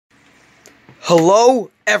Hello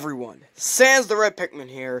everyone, Sans the Red Pikmin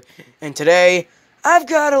here, and today I've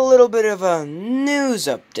got a little bit of a news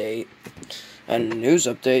update. A news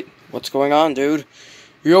update? What's going on, dude?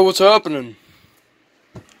 Yo, what's happening?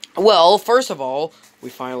 Well, first of all, we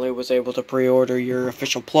finally was able to pre-order your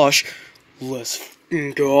official plush. Let's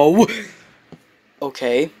go.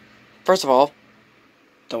 Okay, first of all,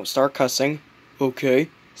 don't start cussing. Okay.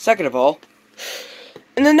 Second of all,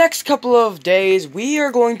 in the next couple of days, we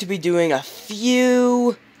are going to be doing a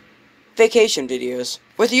few vacation videos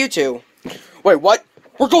with you two. Wait, what?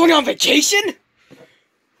 We're going on vacation?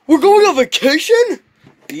 We're going on vacation?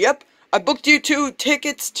 Yep. I booked you two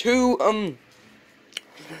tickets to,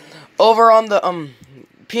 over on the,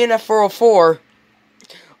 PNF 404,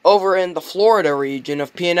 over in the Florida region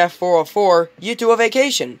of PNF 404, you two a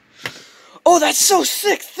vacation. Oh, that's so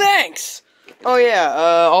sick, thanks! Oh yeah,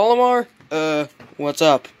 Olimar, what's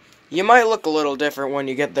up? You might look a little different when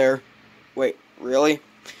you get there. Wait, really?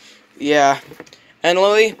 Yeah. And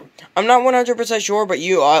Louie, I'm not 100% sure, but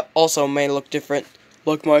you also may look different.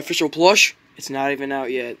 Like my official plush? It's not even out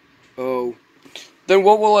yet. Oh. Then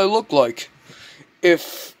what will I look like?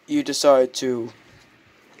 If you decide to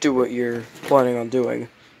do what you're planning on doing.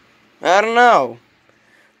 I don't know.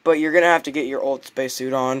 But you're gonna have to get your old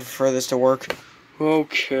spacesuit on for this to work.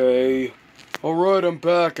 Okay. Alright, I'm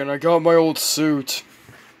back, and I got my old suit.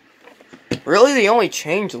 Really, the only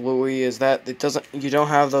change, Louie, is that you don't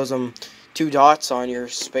have those, 2 dots on your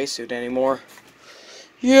spacesuit anymore.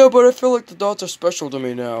 Yeah, but I feel like the dots are special to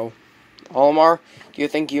me now. Olimar, do you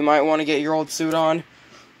think you might want to get your old suit on?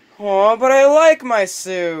 Aw, but I like my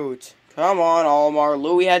suit. Come on, Olimar,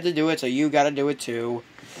 Louie had to do it, so you gotta do it too.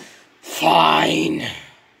 Fine.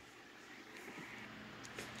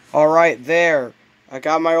 Alright, there. I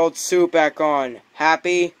got my old suit back on.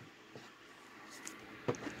 Happy?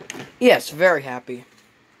 Yes, very happy.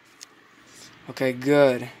 Okay,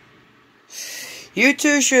 good. You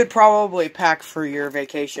two should probably pack for your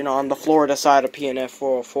vacation on the Florida side of PNF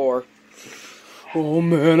 404. Oh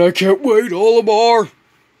man, I can't wait, Olimar!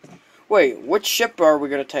 Wait, which ship are we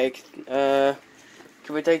gonna take? Can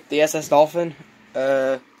we take the SS Dolphin?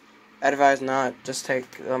 I'd advise not. Just take,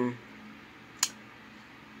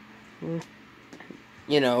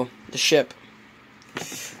 you know, the ship.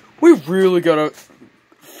 We really gotta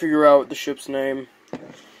figure out the ship's name.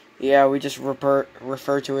 Yeah, we just refer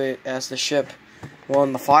to it as the ship. Well,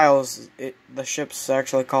 in the files, the ship's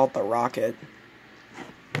actually called the Rocket.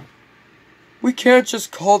 We can't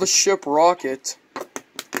just call the ship Rocket.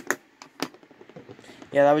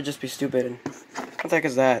 Yeah, that would just be stupid. What the heck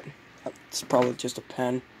is that? It's probably just a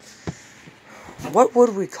pen. What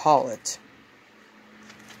would we call it?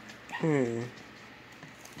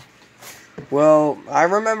 Well, I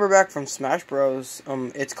remember back from Smash Bros.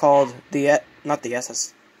 It's called not the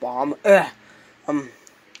SS Bomb.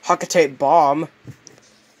 Hakatate Bomb.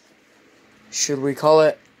 Should we call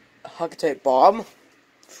it Hakatate Bomb?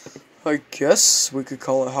 I guess we could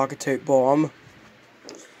call it Hakatate Bomb.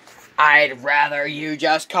 I'd rather you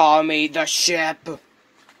just call me the ship.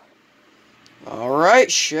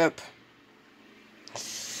 Alright, ship.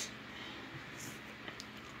 This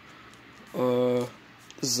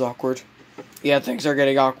is awkward. Yeah, things are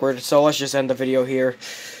getting awkward, so let's just end the video here.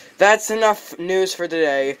 That's enough news for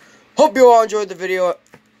today. Hope you all enjoyed the video,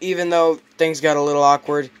 even though things got a little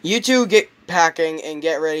awkward. You two get packing and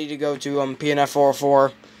get ready to go to PNF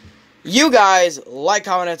 404. You guys like,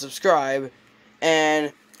 comment, and subscribe,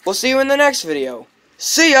 and we'll see you in the next video.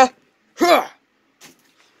 See ya! Huh.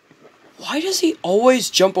 Why does he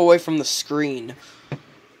always jump away from the screen?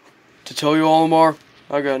 To tell you, Olimar,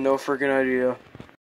 I got no freaking idea.